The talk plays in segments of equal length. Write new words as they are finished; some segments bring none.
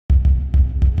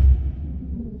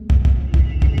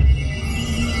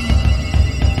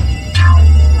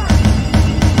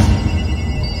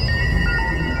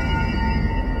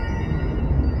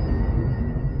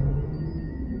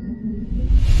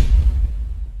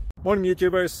Morning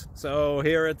YouTubers. So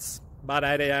here it's about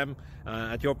 8 a.m.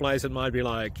 At your place it might be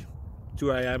like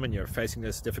 2 a.m. and you're facing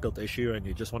this difficult issue and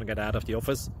you just want to get out of the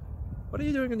office. What are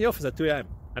you doing in the office at 2 a.m.?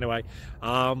 Anyway,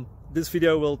 this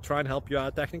video will try and help you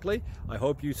out technically. I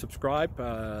hope you subscribe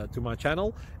to my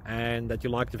channel and that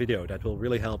you like the video. That will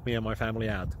really help me and my family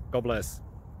out. God bless.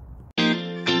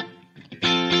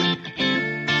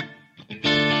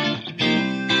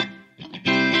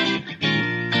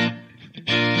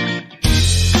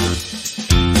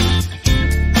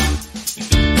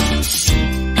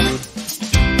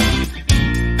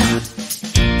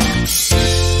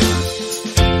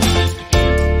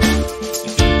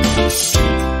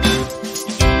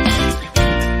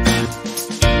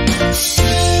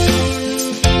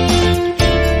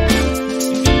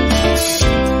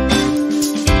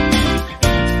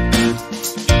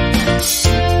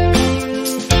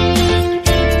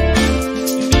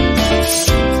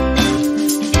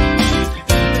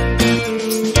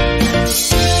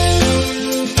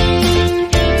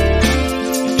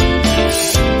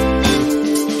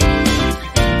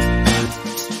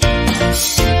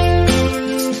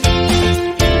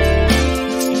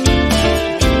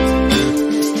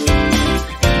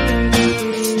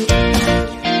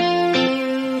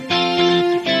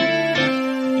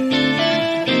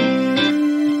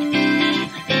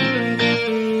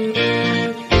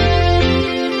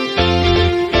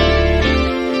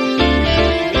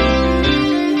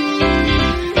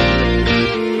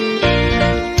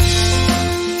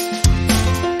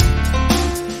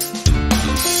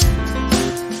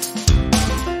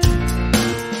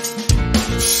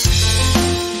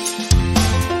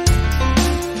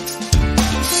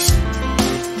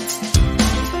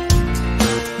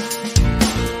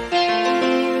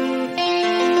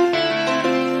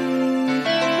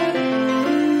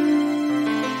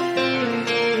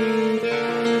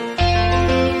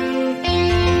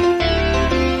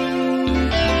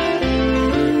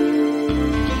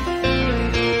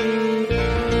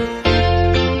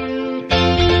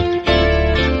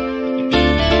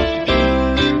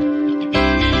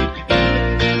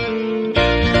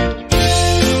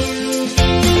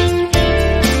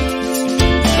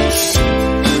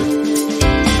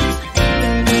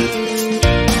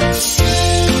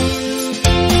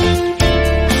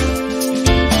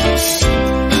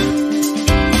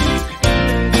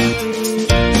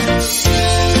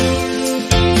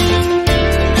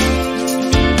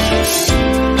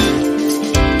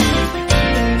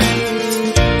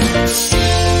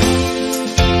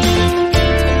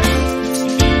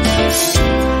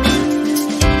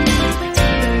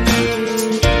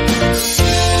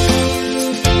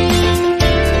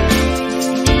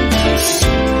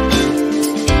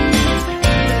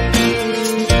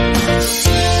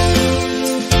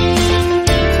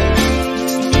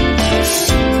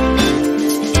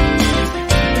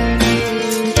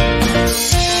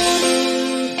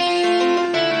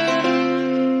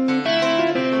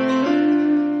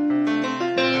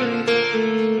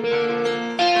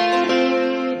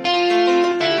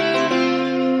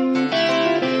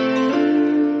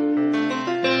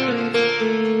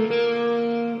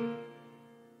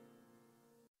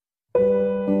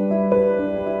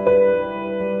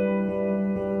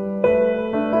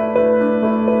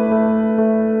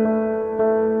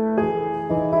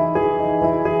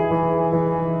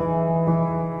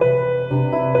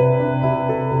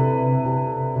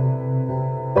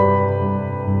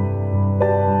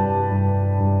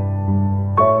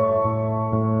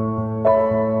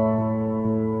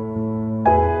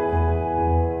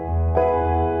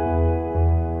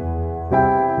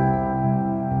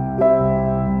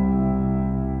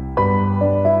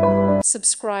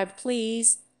 Subscribe,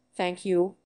 please. Thank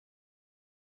you.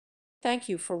 Thank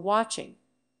you for watching.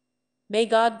 May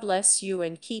God bless you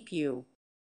and keep you.